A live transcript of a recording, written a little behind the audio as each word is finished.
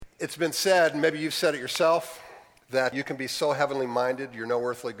It's been said, maybe you've said it yourself, that you can be so heavenly minded, you're no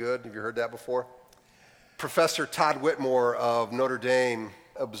earthly good. Have you heard that before? Professor Todd Whitmore of Notre Dame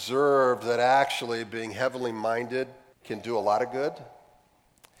observed that actually being heavenly minded can do a lot of good.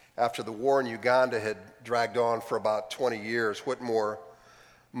 After the war in Uganda had dragged on for about 20 years, Whitmore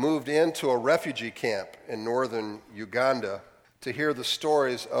moved into a refugee camp in northern Uganda to hear the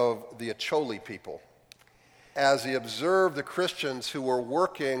stories of the Acholi people. As he observed the Christians who were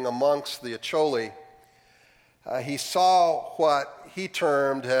working amongst the Acholi, he saw what he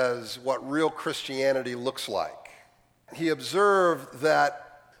termed as what real Christianity looks like. He observed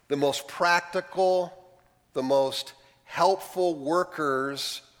that the most practical, the most helpful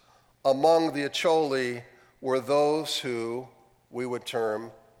workers among the Acholi were those who we would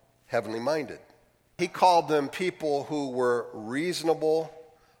term heavenly minded. He called them people who were reasonable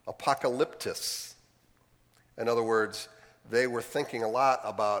apocalyptists. In other words, they were thinking a lot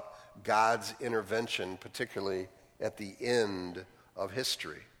about God's intervention, particularly at the end of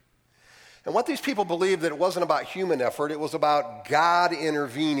history. And what these people believed, that it wasn't about human effort, it was about God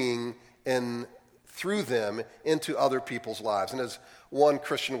intervening through them into other people's lives. And as one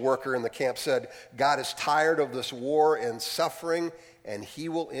Christian worker in the camp said, God is tired of this war and suffering, and he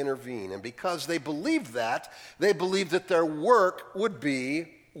will intervene. And because they believed that, they believed that their work would be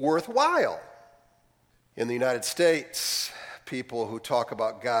worthwhile. In the United States, people who talk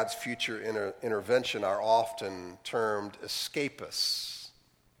about God's future intervention are often termed escapists,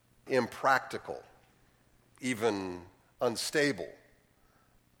 impractical, even unstable.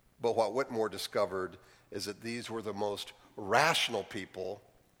 But what Whitmore discovered is that these were the most rational people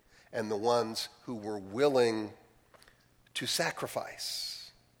and the ones who were willing to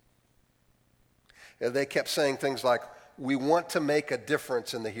sacrifice. And they kept saying things like, we want to make a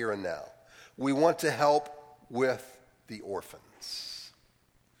difference in the here and now. We want to help with the orphans.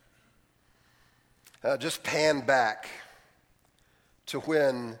 Just pan back to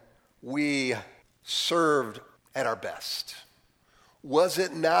when we served at our best. Was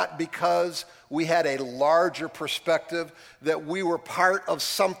it not because we had a larger perspective, that we were part of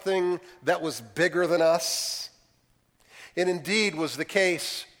something that was bigger than us? It indeed was the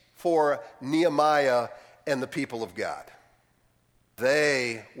case for Nehemiah and the people of God.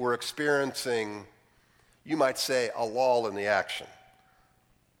 They were experiencing, you might say, a lull in the action.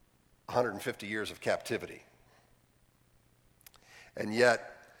 150 years of captivity. And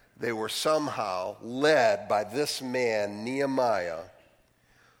yet, they were somehow led by this man, Nehemiah,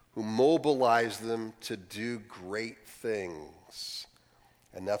 who mobilized them to do great things.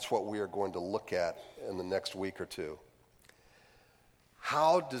 And that's what we are going to look at in the next week or two.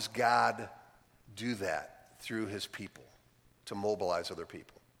 How does God do that through his people, to mobilize other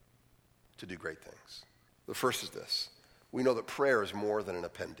people to do great things? The first is this. We know that prayer is more than an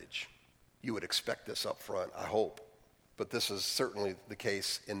appendage. You would expect this up front, I hope. But this is certainly the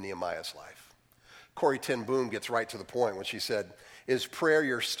case in Nehemiah's life. Corrie ten Boom gets right to the point when she said, is prayer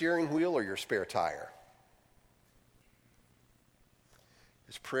your steering wheel or your spare tire?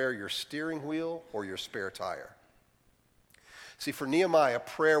 Is prayer your steering wheel or your spare tire? See, for Nehemiah,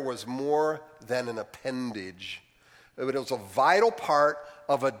 prayer was more than an appendage. It was a vital part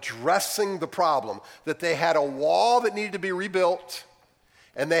of addressing the problem, that they had a wall that needed to be rebuilt,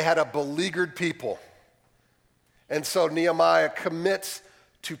 and they had a beleaguered people. And so Nehemiah commits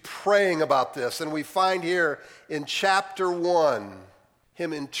to praying about this. And we find here in chapter 1,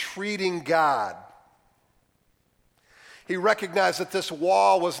 him entreating God. He recognized that this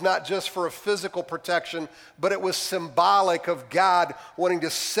wall was not just for a physical protection, but it was symbolic of God wanting to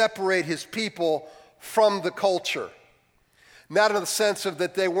separate his people from the culture. Not in the sense of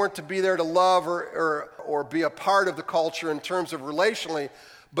that they weren't to be there to love or be a part of the culture in terms of relationally,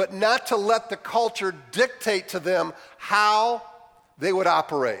 but not to let the culture dictate to them how they would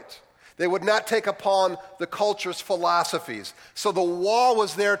operate. They would not take upon the culture's philosophies. So the wall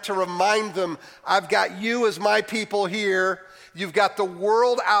was there to remind them, I've got you as my people here. You've got the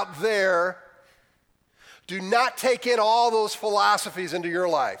world out there. Do not take in all those philosophies into your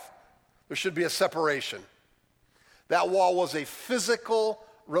life. There should be a separation. That wall was a physical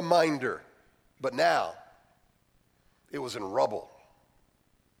reminder, but now it was in rubble.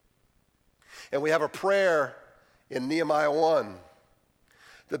 And we have a prayer in Nehemiah 1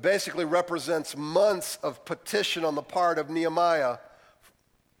 that basically represents months of petition on the part of Nehemiah,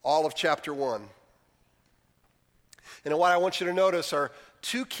 all of chapter 1. And what I want you to notice are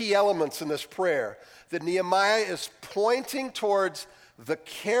two key elements in this prayer. That Nehemiah is pointing towards the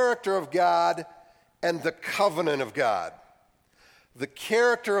character of God and the covenant of God. The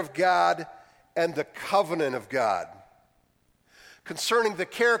character of God and the covenant of God. Concerning the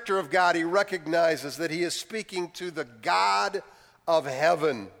character of God, he recognizes that he is speaking to the God of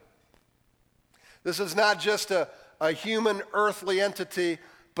heaven. This is not just a human earthly entity,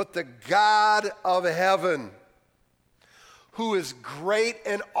 but the God of heaven, who is great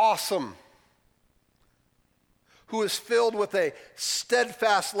and awesome, who is filled with a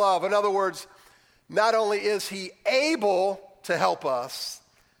steadfast love. In other words, not only is he able to help us,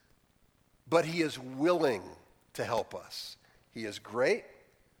 but he is willing to help us. He is great,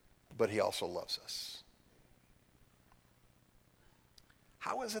 but he also loves us.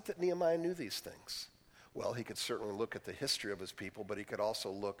 How is it that Nehemiah knew these things? Well, he could certainly look at the history of his people, but he could also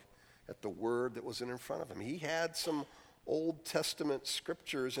look at the word that was in front of him. He had some Old Testament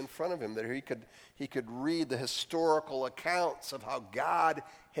scriptures in front of him that he could read the historical accounts of how God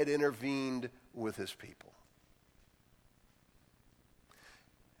had intervened with his people.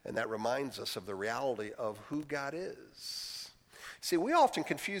 And that reminds us of the reality of who God is. See, we often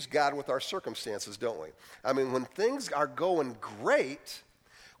confuse God with our circumstances, don't we? I mean, when things are going great,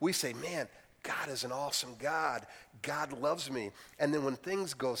 we say, man, God is an awesome God. God loves me. And then when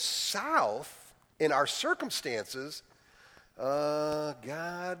things go south in our circumstances,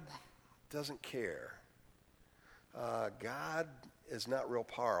 God doesn't care. God is not real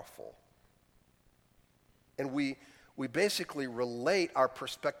powerful. And we basically relate our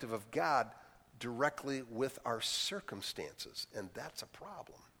perspective of God directly with our circumstances, and that's a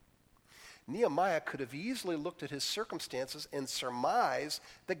problem. Nehemiah could have easily looked at his circumstances and surmised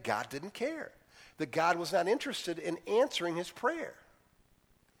that God didn't care, that God was not interested in answering his prayer.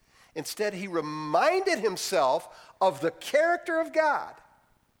 Instead, he reminded himself of the character of God,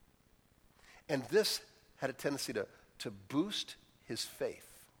 and this had a tendency to boost his faith.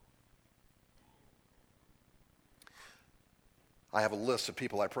 I have a list of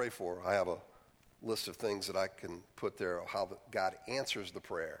people I pray for. I have a list of things that I can put there, how God answers the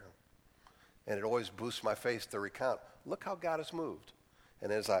prayer. And it always boosts my faith to recount, look how God has moved.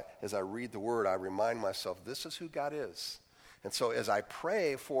 And as I read the word, I remind myself, this is who God is. And so as I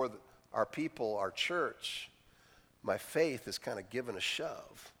pray for our people, our church, my faith is kind of given a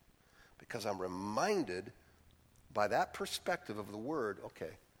shove because I'm reminded by that perspective of the word,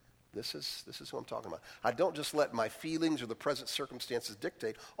 okay, this is who I'm talking about. I don't just let my feelings or the present circumstances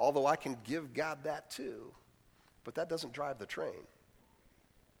dictate, although I can give God that too. But that doesn't drive the train.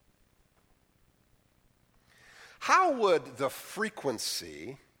 How would the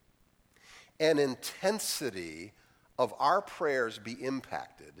frequency and intensity of our prayers be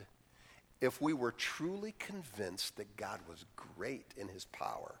impacted if we were truly convinced that God was great in his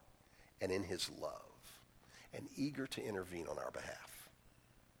power and in his love and eager to intervene on our behalf?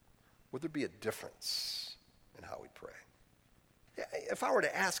 Would there be a difference in how we pray? If I were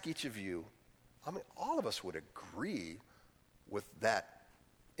to ask each of you, I mean, all of us would agree with that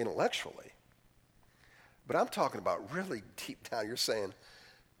intellectually. But I'm talking about really deep down, you're saying,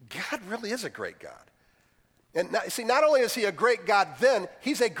 God really is a great God. And now, see, not only is he a great God then,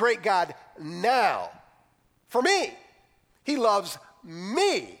 he's a great God now. For me. He loves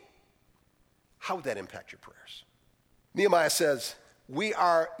me. How would that impact your prayers? Nehemiah says, we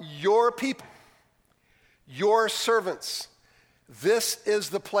are your people, your servants. This is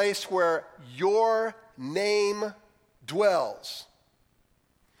the place where your name dwells.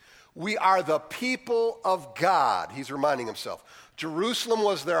 We are the people of God, he's reminding himself. Jerusalem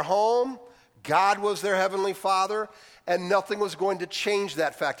was their home, God was their heavenly Father, and nothing was going to change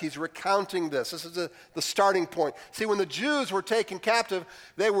that fact. He's recounting this. This is the starting point. See, when the Jews were taken captive,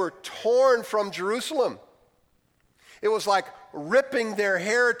 they were torn from Jerusalem. It was like ripping their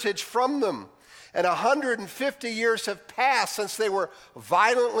heritage from them. And 150 years have passed since they were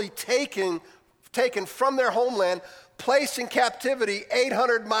violently taken from their homeland, placed in captivity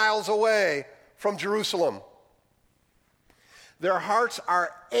 800 miles away from Jerusalem. Their hearts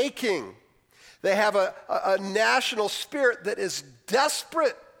are aching. They have a national spirit that is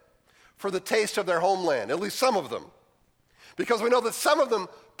desperate for the taste of their homeland, at least some of them. Because we know that some of them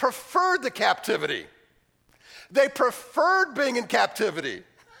preferred the captivity. They preferred being in captivity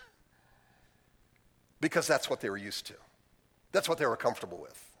because that's what they were used to. That's what they were comfortable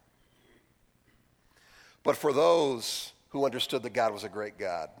with. But for those who understood that God was a great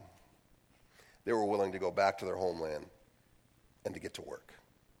God, they were willing to go back to their homeland and to get to work.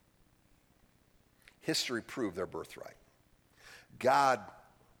 History proved their birthright. God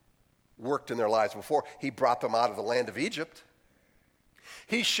worked in their lives before. He brought them out of the land of Egypt.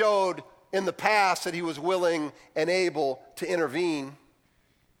 He showed in the past that he was willing and able to intervene.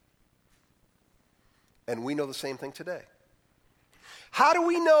 And we know the same thing today. How do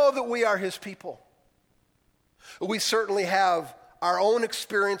we know that we are his people? We certainly have our own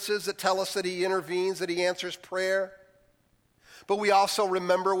experiences that tell us that he intervenes, that he answers prayer. But we also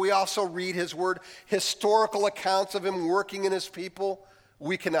remember, we also read his word, historical accounts of him working in his people.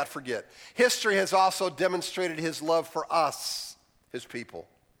 We cannot forget. History has also demonstrated his love for us, his people.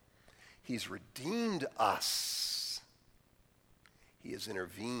 He's redeemed us. He has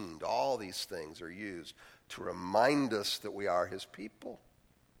intervened. All these things are used to remind us that we are his people.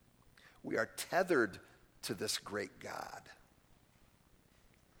 We are tethered to this great God.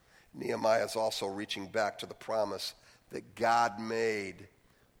 Nehemiah is also reaching back to the promise that God made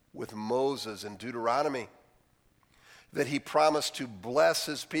with Moses in Deuteronomy, that he promised to bless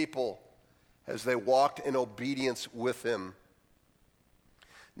his people as they walked in obedience with him.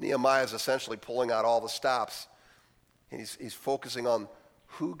 Nehemiah is essentially pulling out all the stops. He's focusing on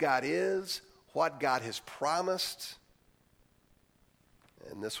who God is, what God has promised.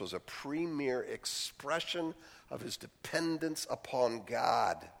 And this was a premier expression of his dependence upon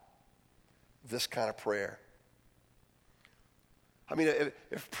God, this kind of prayer. I mean,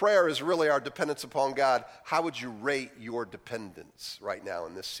 if prayer is really our dependence upon God, how would you rate your dependence right now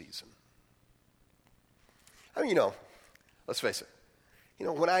in this season? I mean, let's face it.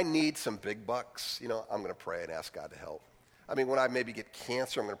 When I need some big bucks, I'm going to pray and ask God to help. I mean, when I maybe get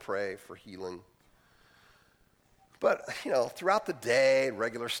cancer, I'm going to pray for healing. But, throughout the day and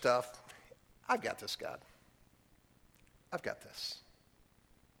regular stuff, I've got this, God. I've got this.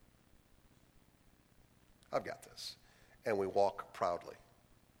 I've got this. And we walk proudly.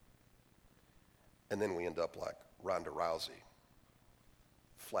 And then we end up like Ronda Rousey,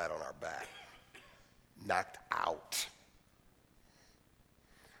 flat on our back, knocked out.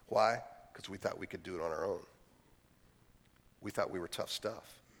 Why? Because we thought we could do it on our own. We thought we were tough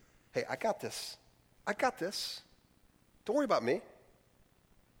stuff. Hey, I got this. I got this. Don't worry about me.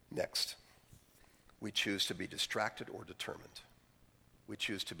 Next, we choose to be distracted or determined. We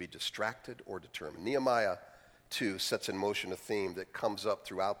choose to be distracted or determined. Nehemiah 2 sets in motion a theme that comes up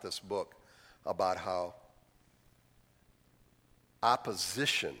throughout this book about how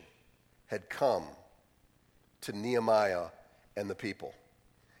opposition had come to Nehemiah and the people.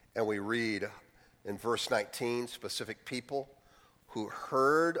 And we read in verse 19, specific people who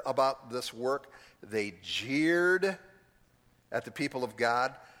heard about this work, they jeered at the people of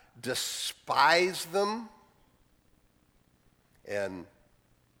God, despised them, and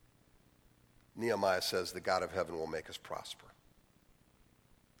Nehemiah says, the God of heaven will make us prosper.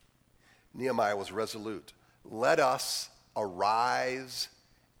 Nehemiah was resolute. Let us arise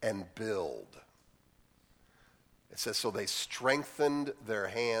and build. It says, so they strengthened their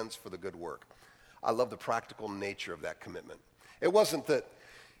hands for the good work. I love the practical nature of that commitment. It wasn't that,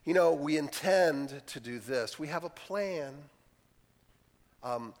 we intend to do this. We have a plan.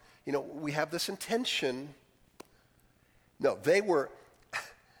 We have this intention. No,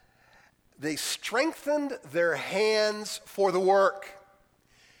 they strengthened their hands for the work.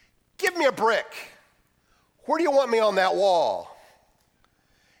 Give me a brick. Where do you want me on that wall?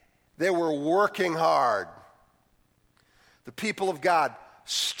 They were working hard. The people of God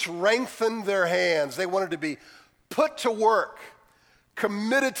strengthened their hands. They wanted to be put to work,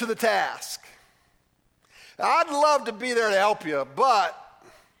 committed to the task. I'd love to be there to help you, but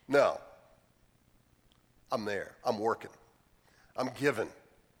no. I'm there. I'm working. I'm giving,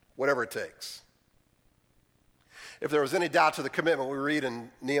 whatever it takes. If there was any doubt to the commitment we read in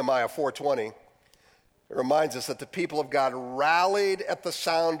Nehemiah 4:20, it reminds us that the people of God rallied at the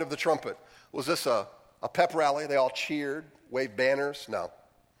sound of the trumpet. Was this a pep rally? They all cheered, waved banners? No. It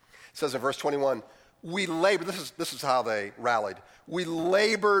says in verse 21, we labored. This is how they rallied. We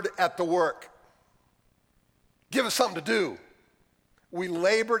labored at the work. Give us something to do. We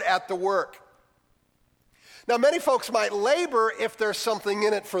labored at the work. Now, many folks might labor if there's something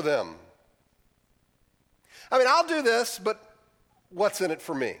in it for them. I mean, I'll do this, but what's in it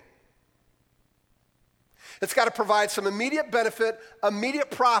for me? It's got to provide some immediate benefit, immediate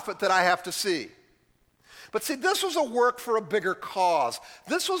profit that I have to see. But see, this was a work for a bigger cause.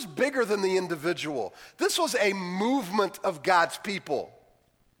 This was bigger than the individual. This was a movement of God's people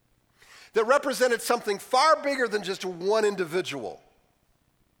that represented something far bigger than just one individual.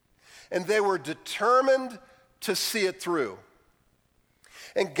 And they were determined to see it through.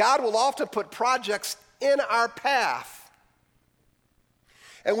 And God will often put projects in our path.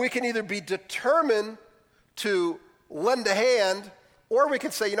 And we can either be determined to lend a hand, or we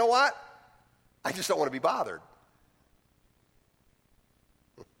can say, you know what? I just don't want to be bothered.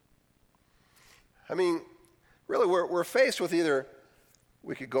 I mean, really, we're faced with either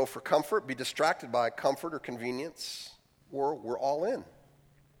we could go for comfort, be distracted by comfort or convenience, or we're all in.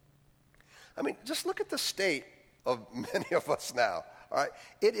 I mean, just look at the state of many of us now. All right?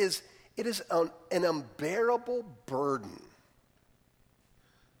 It is an unbearable burden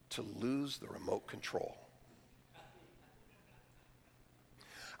to lose the remote control.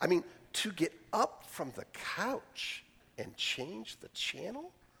 I mean, to get up from the couch and change the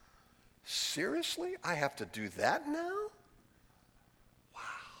channel? Seriously? I have to do that now? Wow.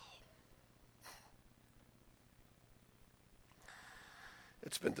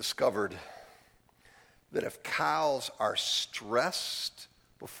 It's been discovered that if cows are stressed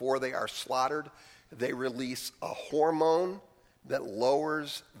before they are slaughtered, they release a hormone that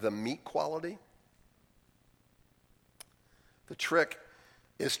lowers the meat quality. The trick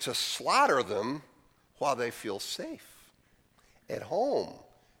is to slaughter them while they feel safe, at home,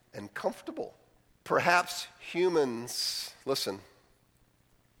 and comfortable. Perhaps humans, listen,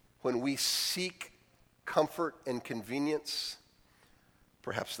 when we seek comfort and convenience,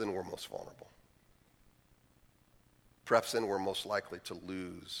 perhaps then we're most vulnerable. Perhaps then we're most likely to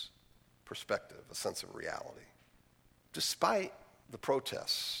lose perspective, a sense of reality. Despite the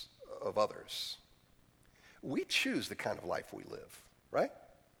protests of others, we choose the kind of life we live, right?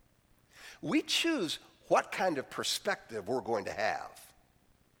 We choose what kind of perspective we're going to have.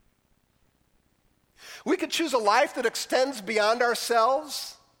 We could choose a life that extends beyond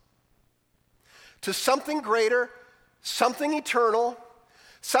ourselves to something greater, something eternal,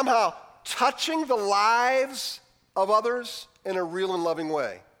 somehow touching the lives of others in a real and loving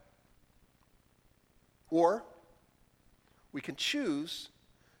way. Or we can choose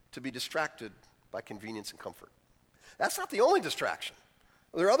to be distracted by convenience and comfort. That's not the only distraction.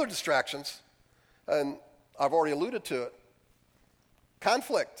 There are other distractions, and I've already alluded to it.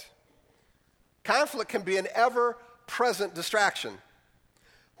 Conflict. Conflict can be an ever-present distraction.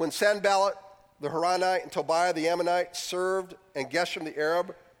 When Sanballat the Horonite and Tobiah the Ammonite served, and Geshem the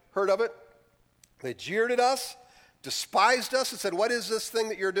Arab heard of it, they jeered at us, despised us, and said, "What is this thing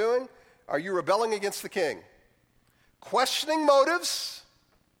that you're doing? Are you rebelling against the king?" Questioning motives,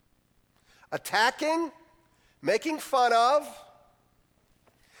 attacking, making fun of.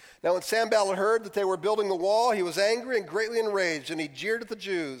 Now when Sanballat heard that they were building the wall, he was angry and greatly enraged, and he jeered at the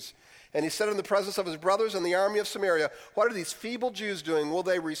Jews. And he said in the presence of his brothers and the army of Samaria, "What are these feeble Jews doing? Will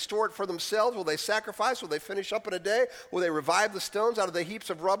they restore it for themselves? Will they sacrifice? Will they finish up in a day? Will they revive the stones out of the heaps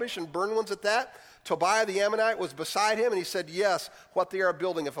of rubbish and burn ones at that?" Tobiah the Ammonite was beside him, and he said, "Yes, what they are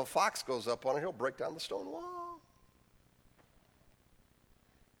building, if a fox goes up on it, he'll break down the stone wall."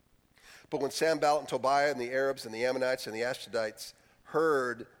 But when Sanballat and Tobiah and the Arabs and the Ammonites and the Ashdodites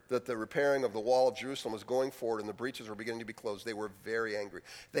heard that the repairing of the wall of Jerusalem was going forward and the breaches were beginning to be closed, they were very angry.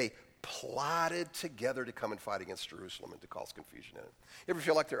 They plotted together to come and fight against Jerusalem and to cause confusion in it. You ever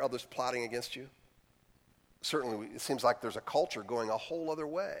feel like there are others plotting against you? Certainly, it seems like there's a culture going a whole other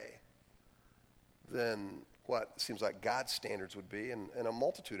way than what seems like God's standards would be in a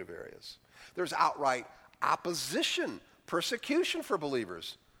multitude of areas. There's outright opposition, persecution for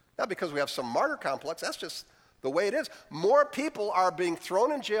believers. Not because we have some martyr complex, that's just the way it is. More people are being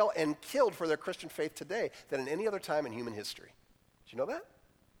thrown in jail and killed for their Christian faith today than at any other time in human history. Did you know that?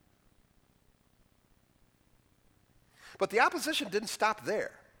 But the opposition didn't stop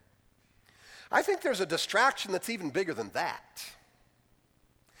there. I think there's a distraction that's even bigger than that.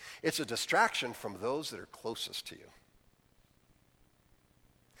 It's a distraction from those that are closest to you.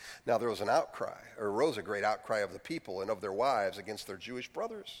 Now there was an outcry, or arose a great outcry of the people and of their wives against their Jewish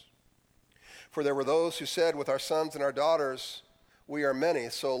brothers. For there were those who said, "With our sons and our daughters we are many,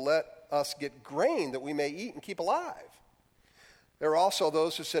 so let us get grain that we may eat and keep alive." There were also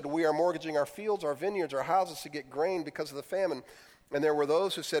those who said, "We are mortgaging our fields, our vineyards, our houses to get grain because of the famine." And there were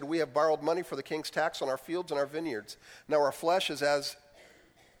those who said, "We have borrowed money for the king's tax on our fields and our vineyards. Now our flesh is as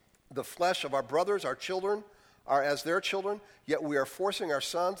the flesh of our brothers, our children are as their children, yet we are forcing our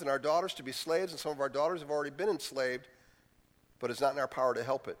sons and our daughters to be slaves, and some of our daughters have already been enslaved, but it's not in our power to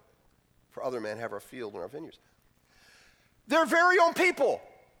help it, for other men have our field and our vineyards." Their very own people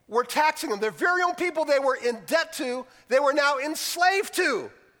were taxing them. Their very own people they were in debt to, they were now enslaved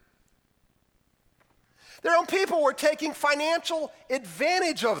to. Their own people were taking financial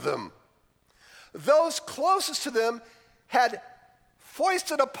advantage of them. Those closest to them had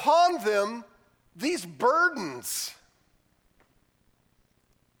foisted upon them these burdens.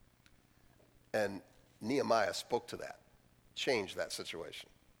 And Nehemiah spoke to that, changed that situation.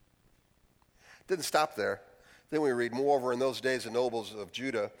 Didn't stop there. Then we read, "Moreover, in those days the nobles of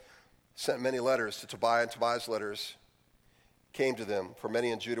Judah sent many letters to Tobiah, and Tobiah's letters came to them, for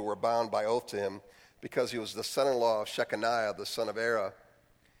many in Judah were bound by oath to him, because he was the son-in-law of Shechaniah, the son of Era,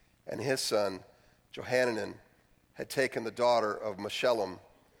 and his son Johanan had taken the daughter of Meshullam,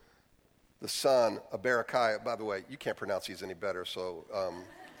 the son of Berechiah. By the way, you can't pronounce these any better, so...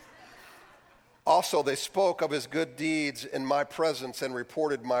 Also, they spoke of his good deeds in my presence and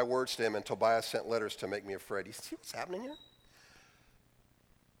reported my words to him, and Tobiah sent letters to make me afraid. You see what's happening here?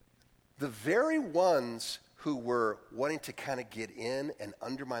 The very ones who were wanting to kind of get in and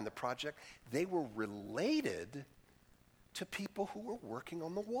undermine the project, they were related to people who were working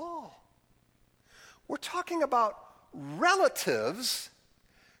on the wall. We're talking about relatives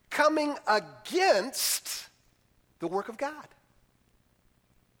coming against the work of God.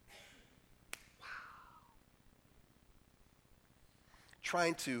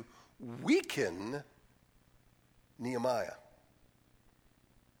 Trying to weaken Nehemiah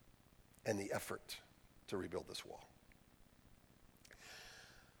and the effort to rebuild this wall.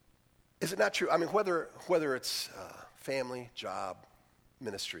 Is it not true? I mean, whether it's family, job,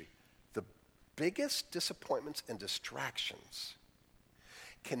 ministry, the biggest disappointments and distractions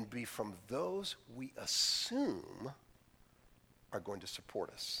can be from those we assume are going to support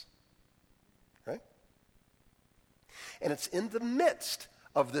us. Right? And it's in the midst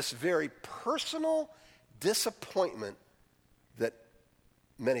of this very personal disappointment that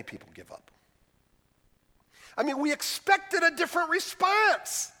many people give up. I mean, we expected a different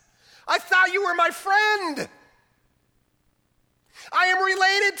response. I thought you were my friend. I am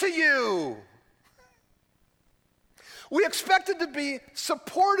related to you. We expected to be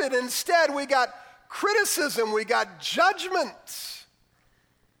supported. Instead, we got criticism, we got judgment.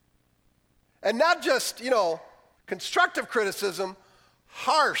 And not just, constructive criticism,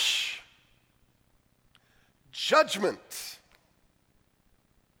 harsh judgment.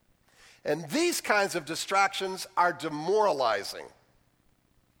 And these kinds of distractions are demoralizing.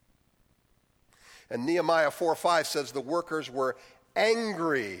 And Nehemiah 4:5 says the workers were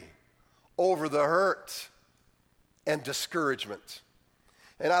angry over the hurt and discouragement.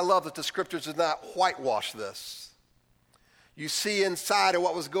 And I love that the scriptures did not whitewash this. You see inside of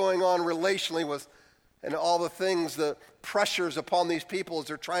what was going on relationally with and all the things, the pressures upon these people as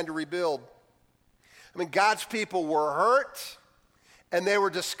they're trying to rebuild. I mean, God's people were hurt and they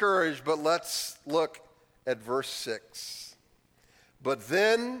were discouraged, but let's look at verse 6. But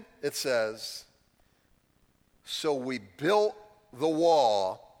then it says, so we built the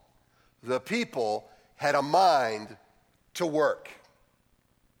wall, the people had a mind to work.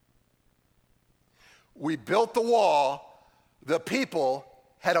 We built the wall, the people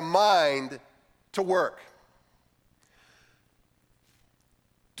had a mind to work.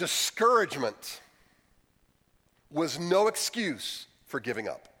 Discouragement was no excuse for giving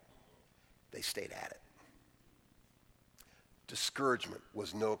up. They stayed at it. Discouragement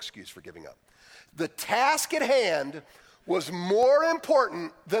was no excuse for giving up. The task at hand was more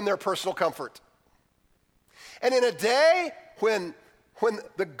important than their personal comfort. And in a day when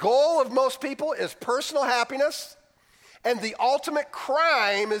the goal of most people is personal happiness, and the ultimate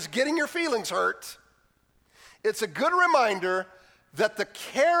crime is getting your feelings hurt, it's a good reminder that the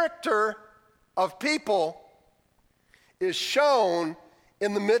character of people is shown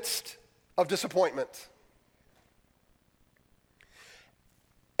in the midst of disappointment.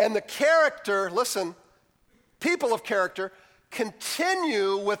 And the character, listen, people of character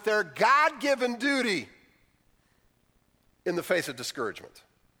continue with their God-given duty in the face of discouragement.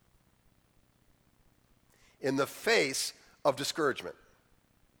 In the face of discouragement.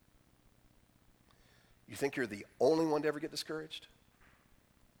 You think you're the only one to ever get discouraged?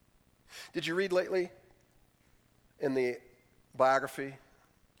 Did you read lately in the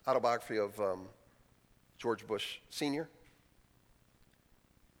autobiography of George Bush Sr.?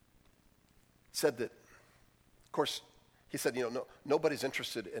 Said that, of course, he said, nobody's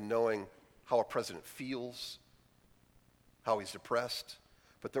interested in knowing how a president feels, how he's depressed.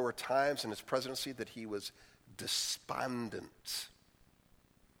 But there were times in his presidency that he was despondent.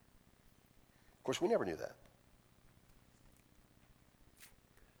 Of course, we never knew that.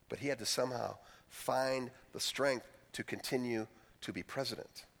 But he had to somehow find the strength to continue to be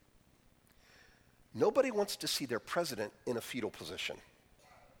president. Nobody wants to see their president in a fetal position.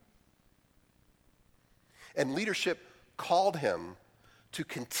 And leadership called him to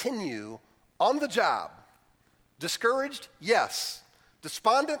continue on the job. Discouraged? Yes.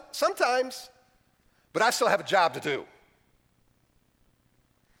 Despondent? Sometimes. But I still have a job to do.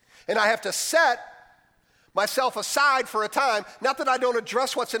 And I have to set myself aside for a time, not that I don't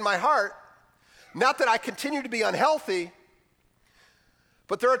address what's in my heart, not that I continue to be unhealthy,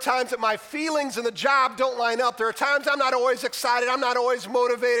 but there are times that my feelings and the job don't line up. There are times I'm not always excited, I'm not always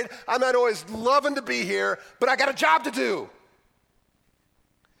motivated, I'm not always loving to be here, but I got a job to do.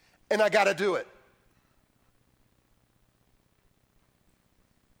 And I got to do it.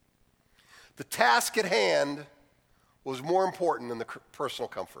 The task at hand was more important than the personal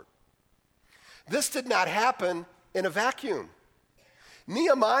comfort. This did not happen in a vacuum.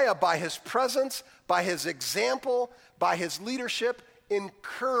 Nehemiah, by his presence, by his example, by his leadership,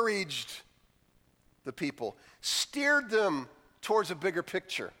 encouraged the people, steered them towards a bigger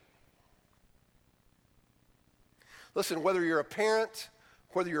picture. Listen, whether you're a parent,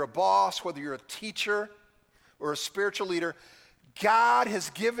 whether you're a boss, whether you're a teacher or a spiritual leader, God has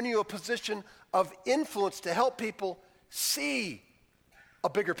given you a position of influence to help people see a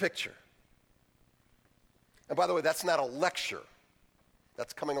bigger picture. And by the way, that's not a lecture.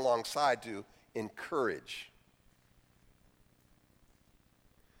 That's coming alongside to encourage.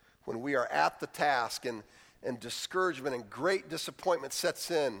 When we are at the task and discouragement and great disappointment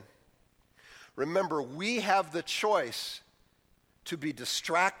sets in, remember, we have the choice to be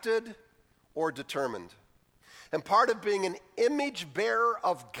distracted or determined. And part of being an image bearer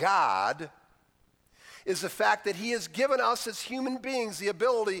of God is the fact that He has given us as human beings the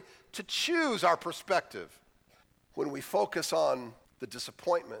ability to choose our perspective. When we focus on the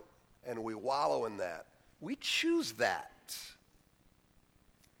disappointment and we wallow in that, we choose that.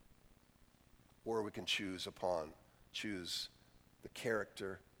 Or we can choose the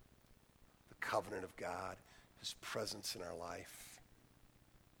character, the covenant of God, His presence in our life.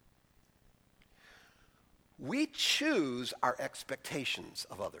 We choose our expectations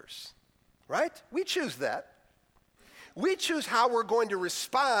of others, right? We choose that. We choose how we're going to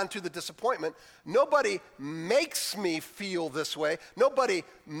respond to the disappointment. Nobody makes me feel this way. Nobody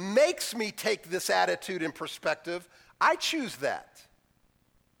makes me take this attitude and perspective. I choose that.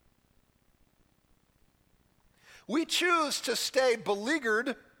 We choose to stay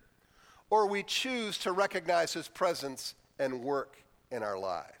beleaguered, or we choose to recognize His presence and work in our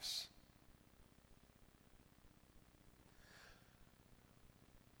lives.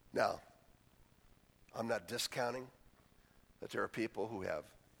 Now, I'm not discounting that there are people who have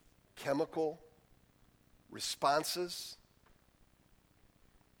chemical responses.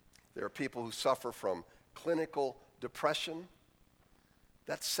 There are people who suffer from clinical depression.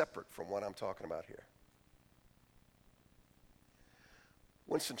 That's separate from what I'm talking about here.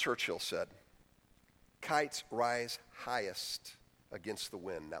 Winston Churchill said, "Kites rise highest against the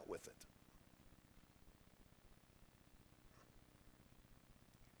wind, not with it."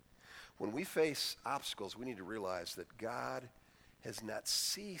 When we face obstacles, we need to realize that God has not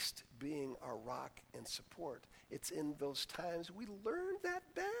ceased being our rock and support. It's in those times we learn that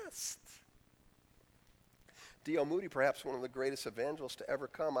best. D.L. Moody, perhaps one of the greatest evangelists to ever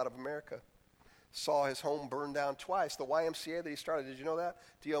come out of America, saw his home burned down twice. The YMCA that he started, did you know that?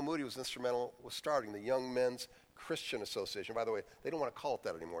 D.L. Moody was instrumental with starting the Young Men's Christian Association. By the way, they don't want to call it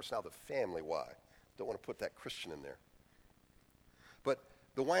that anymore. It's now the Family Y. Don't want to put that Christian in there. But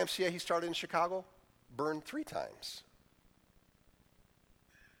the YMCA he started in Chicago burned 3 times.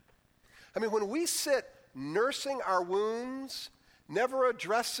 I mean, when we sit nursing our wounds, never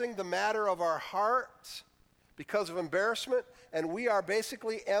addressing the matter of our heart because of embarrassment, and we are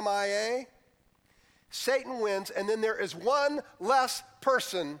basically MIA, Satan wins, and then there is one less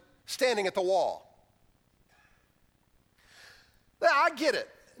person standing at the wall. Now, I get it.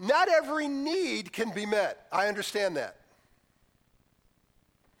 Not every need can be met. I understand that.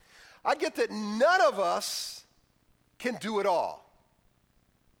 I get that none of us can do it all.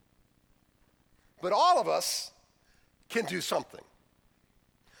 But all of us can do something.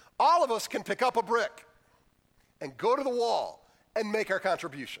 All of us can pick up a brick and go to the wall and make our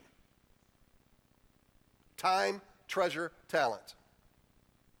contribution. Time, treasure, talent.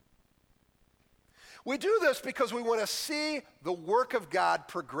 We do this because we want to see the work of God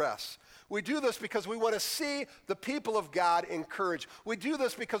progress. We do this because we want to see the people of God encouraged. We do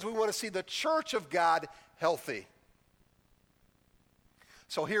this because we want to see the church of God healthy.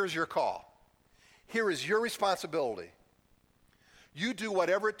 So here's your call. Here is your responsibility. You do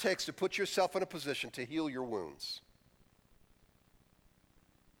whatever it takes to put yourself in a position to heal your wounds.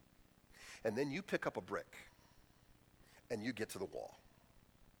 And then you pick up a brick and you get to the wall.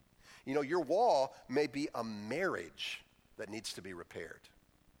 You know, your wall may be a marriage that needs to be repaired.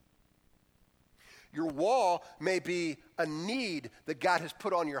 Your wall may be a need that God has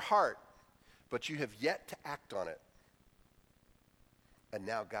put on your heart, but you have yet to act on it. And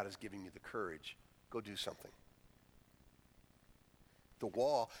now God is giving you the courage. Go do something. The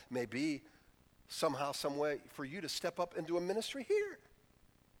wall may be somehow, some way for you to step up and do a ministry here.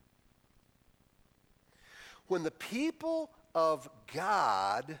 When the people of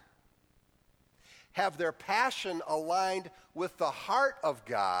God have their passion aligned with the heart of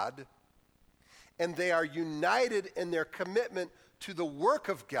God, and they are united in their commitment to the work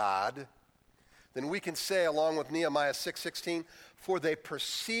of God, then we can say, along with Nehemiah 6:16, for they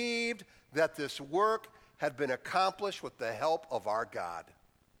perceived that this work had been accomplished with the help of our God.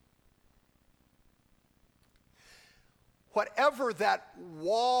 Whatever that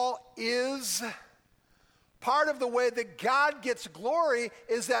wall is, part of the way that God gets glory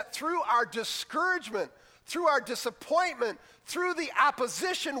is that through our discouragement, through our disappointment, through the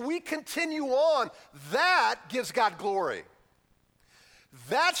opposition, we continue on. That gives God glory.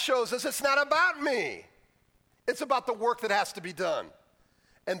 That shows us it's not about me. It's about the work that has to be done.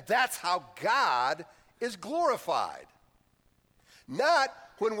 And that's how God is glorified. Not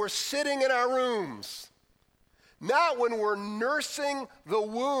when we're sitting in our rooms. Not when we're nursing the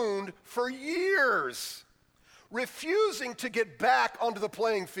wound for years, refusing to get back onto the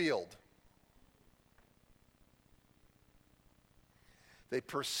playing field. They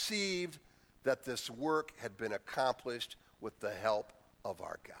perceived that this work had been accomplished with the help of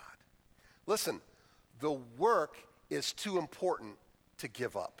our God. Listen, the work is too important to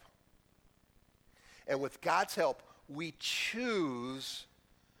give up. And with God's help, we choose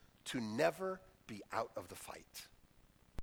to never be out of the fight.